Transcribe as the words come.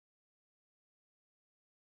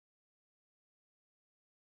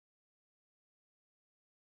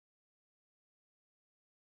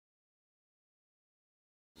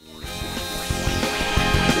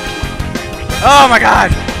Oh my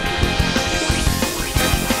god!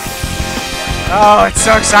 Oh, it's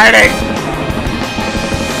so exciting!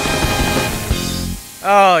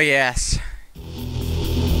 Oh, yes.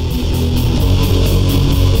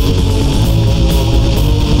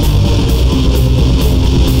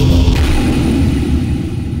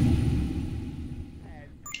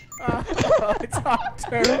 Oh, talk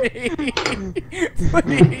to me.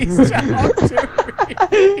 Please talk to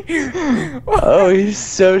me. Oh, he's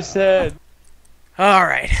so sad.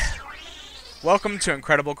 Alright. Welcome to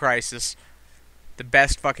Incredible Crisis. The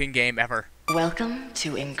best fucking game ever. Welcome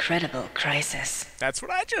to Incredible Crisis. That's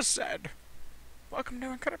what I just said. Welcome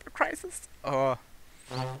to Incredible Crisis. Oh.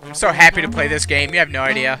 I'm so happy to play this game. You have no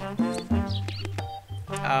idea.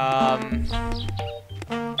 Let's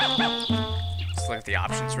look at the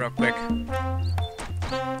options real quick.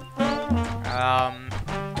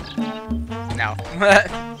 No.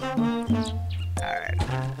 Alright.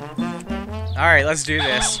 Alright, let's do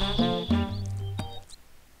this.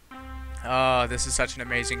 Oh, this is such an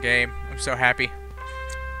amazing game. I'm so happy.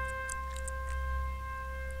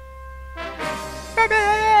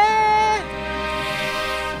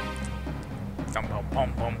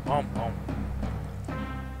 Boom, boom, boom, boom.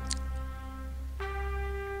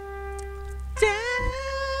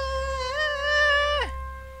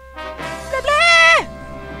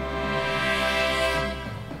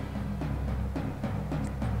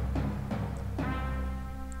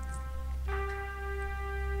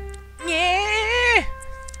 Yeah!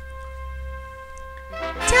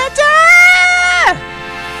 Ta-da!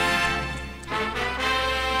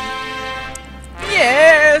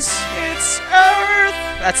 Yes, it's Earth.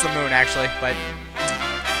 That's the moon, actually, but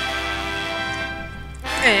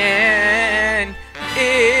and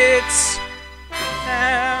it's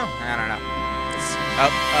I don't know.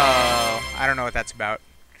 I don't know what that's about.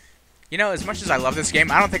 You know, as much as I love this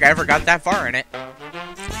game, I don't think I ever got that far in it.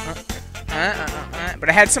 But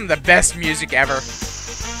it had some of the best music ever.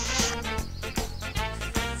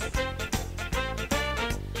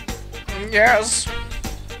 Yes.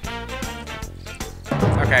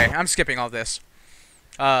 Okay, I'm skipping all this.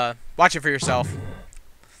 Watch it for yourself.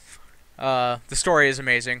 The story is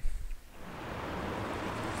amazing.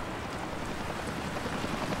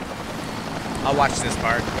 I'll watch this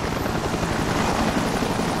part.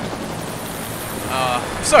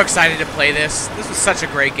 I'm so excited to play this. This was such a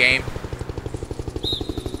great game.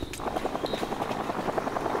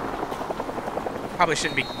 Probably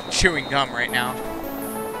shouldn't be chewing gum right now.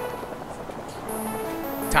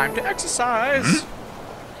 Time to exercise.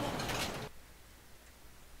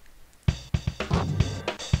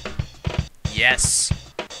 Yes.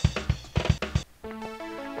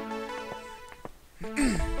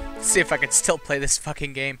 Let's see if I can still play this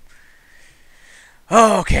fucking game.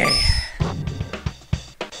 Okay.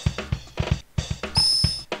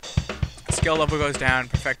 Skill level goes down.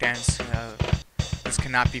 Perfect ends. This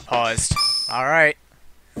cannot be paused. Alright.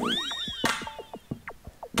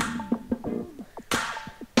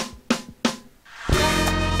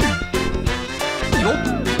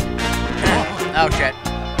 Oh shit.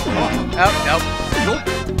 Oh, nope.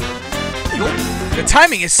 The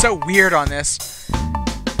timing is so weird on this.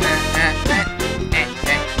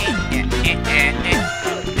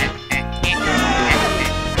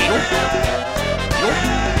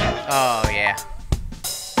 Oh, yeah.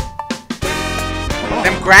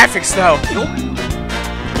 Them graphics, though.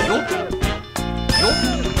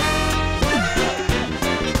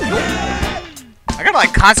 I gotta,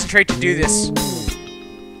 like, concentrate to do this.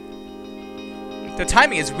 The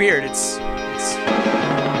timing is weird. It's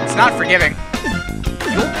not forgiving.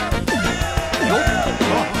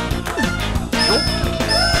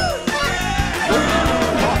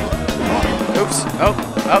 Oops. Oh,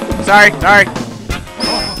 sorry.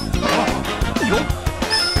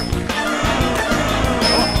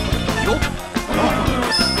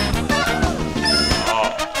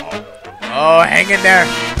 Oh, hang in there.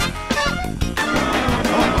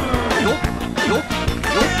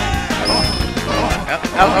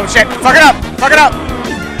 Oh shit. Fuck it up.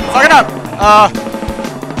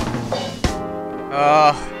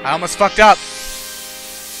 I almost fucked up.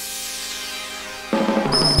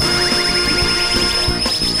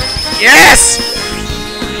 Yes!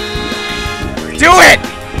 Do it!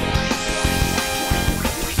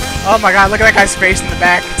 Oh my god, look at that guy's face in the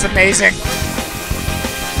back. It's amazing.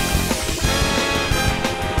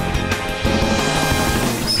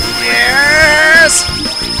 Yes!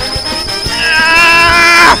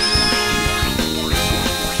 Ah!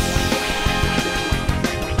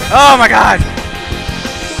 Oh my god!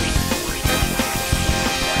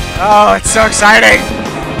 Oh, it's so exciting!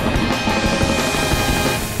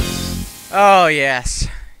 Oh, yes.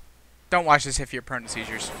 Don't watch this if you're prone to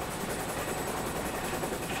seizures.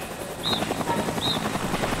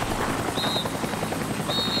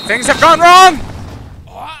 Things have gone wrong!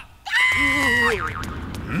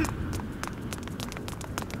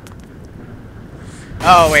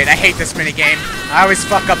 Oh, wait, I hate this minigame. I always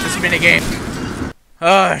fuck up this minigame.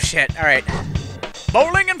 Oh, shit. Alright.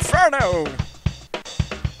 Bowling Inferno!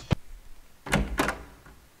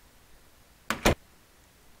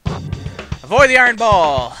 Avoid the iron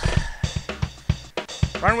ball.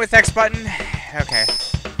 Run with X button. Okay.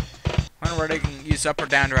 One where they can use up or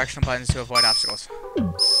down directional buttons to avoid obstacles.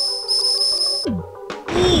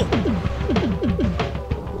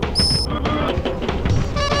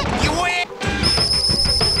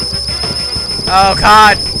 Oh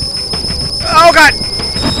god! Oh god!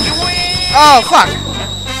 Oh fuck!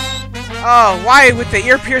 Oh, why with the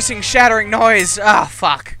ear-piercing, shattering noise? Oh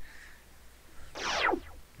fuck!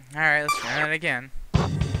 Alright, let's try it again.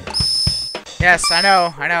 Yes, I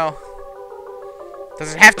know, I know.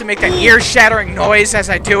 Does it have to make that ear-shattering noise as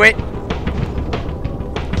I do it?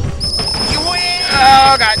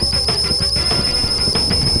 Oh god!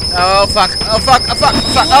 Oh fuck! Oh fuck! Oh fuck! Oh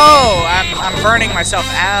fuck! Oh, I'm burning myself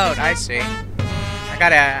out. I see. I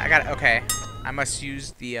gotta. Okay. I must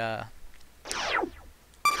use the.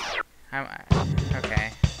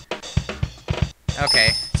 Okay. Okay.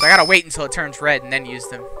 So I gotta wait until it turns red and then use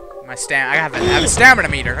them. I have a stamina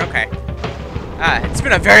meter. Okay. It's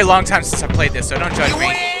been a very long time since I played this, so don't judge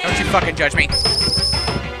me. Don't you fucking judge me.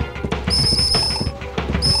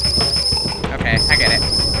 Okay, I get it.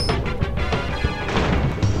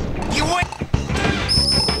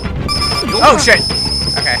 Oh shit!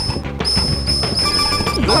 Okay.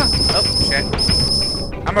 Oh shit.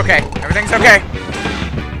 I'm okay. Everything's okay.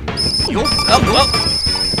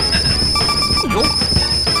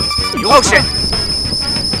 Oh shit!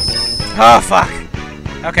 Oh fuck.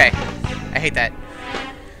 Okay. I hate that.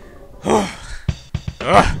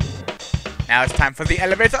 Now it's time for the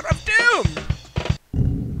elevator of doom!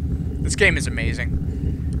 This game is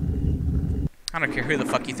amazing. I don't care who the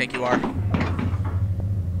fuck you think you are.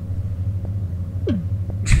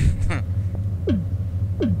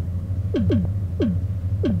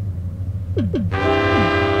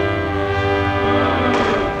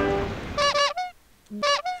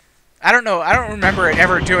 I don't know. I don't remember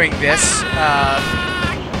ever doing this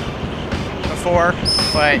before,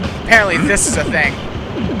 but apparently this is a thing.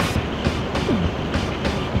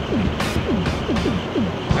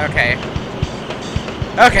 Okay.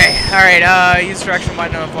 Okay. All right. Use direction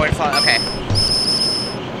button to avoid fall. Okay.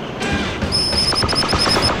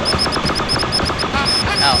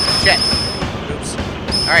 Oh shit. Oops.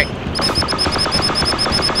 All right.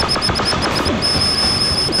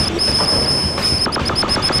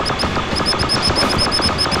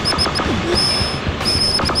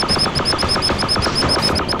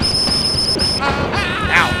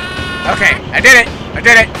 Okay, I did it! I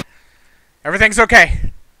did it! Everything's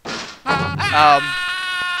okay.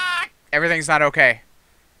 Everything's not okay.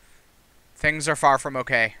 Things are far from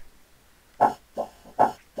okay.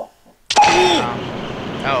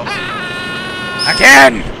 Oh.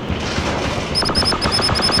 Again!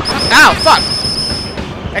 Ow, fuck!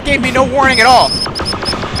 That gave me no warning at all.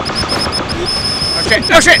 Oh shit,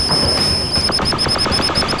 oh shit!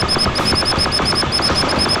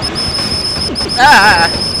 Ah!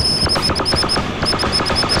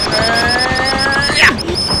 Yeah.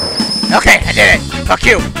 Okay, I did it. Fuck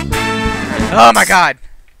you. Oh my god.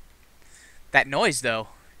 That noise, though.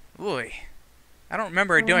 Ooh. I don't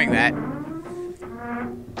remember it doing that.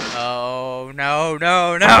 Oh, no,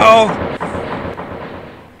 no, no!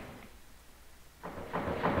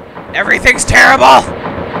 Everything's terrible!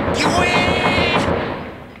 You win!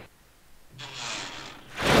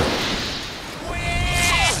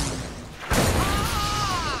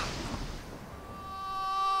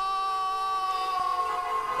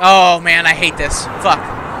 Oh man, I hate this. Fuck.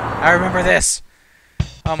 I remember this.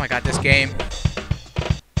 Oh my god, this game.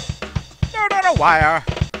 No, not a wire.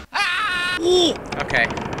 Okay.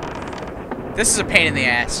 This is a pain in the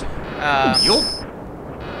ass.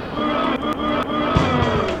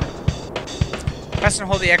 Press and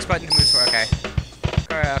hold the X button to move forward. Okay.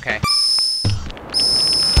 Okay.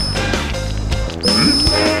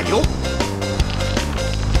 No.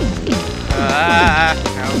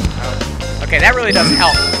 Okay, that really doesn't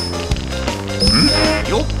help.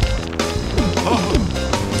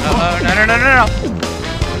 Oh, no, no, no, no, no.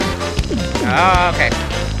 Oh, okay.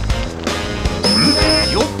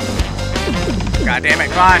 God damn it,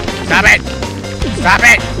 come on. Stop it. Stop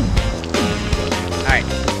it. Alright.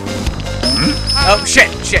 Oh, shit,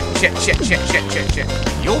 shit, shit, shit, shit, shit, shit, shit.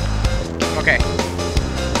 Okay.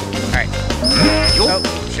 Alright. Oh,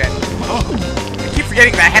 shit. I keep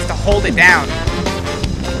forgetting that I have to hold it down.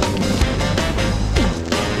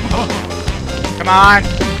 Come on.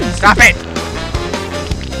 Stop it.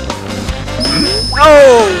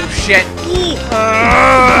 Oh, shit.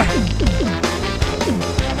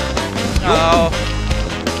 Oh.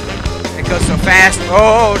 It goes so fast.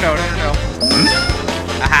 Oh, no, no, no, no.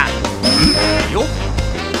 Aha.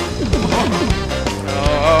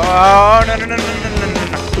 Oh, no, no, no, no, no, no, no.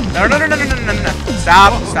 No, no, no, no, no, no, no, no.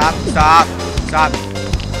 Stop, stop, stop, stop.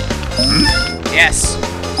 Yes.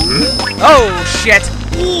 Oh, shit.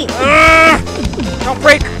 Don't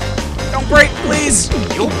break. Don't break, please.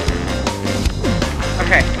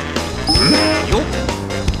 Okay.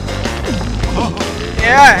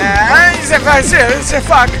 Yeah,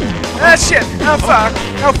 fuck. Shit. Oh, fuck.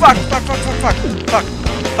 Oh, fuck. Fuck, fuck, fuck, fuck. Fuck.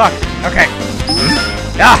 Fuck. Okay.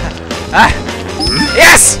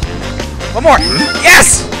 Yes! One more.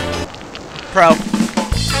 Yes! Pro.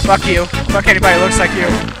 Fuck you. Fuck anybody who looks like you.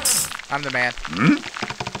 I'm the man.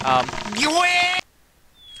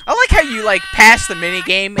 I like how you, like, pass the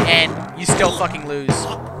minigame and you still fucking lose.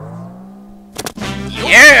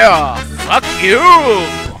 Yeah! Fuck you!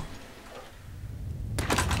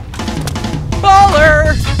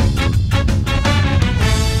 Baller!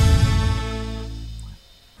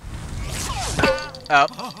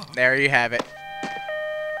 Oh, there you have it.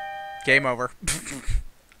 Game over.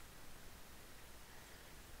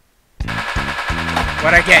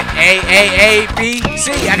 What'd I get? A, B,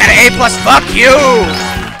 C. I got an A+. Fuck you!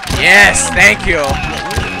 Yes, thank you.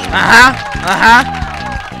 Uh-huh.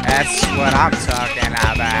 That's what I'm talking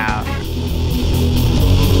about.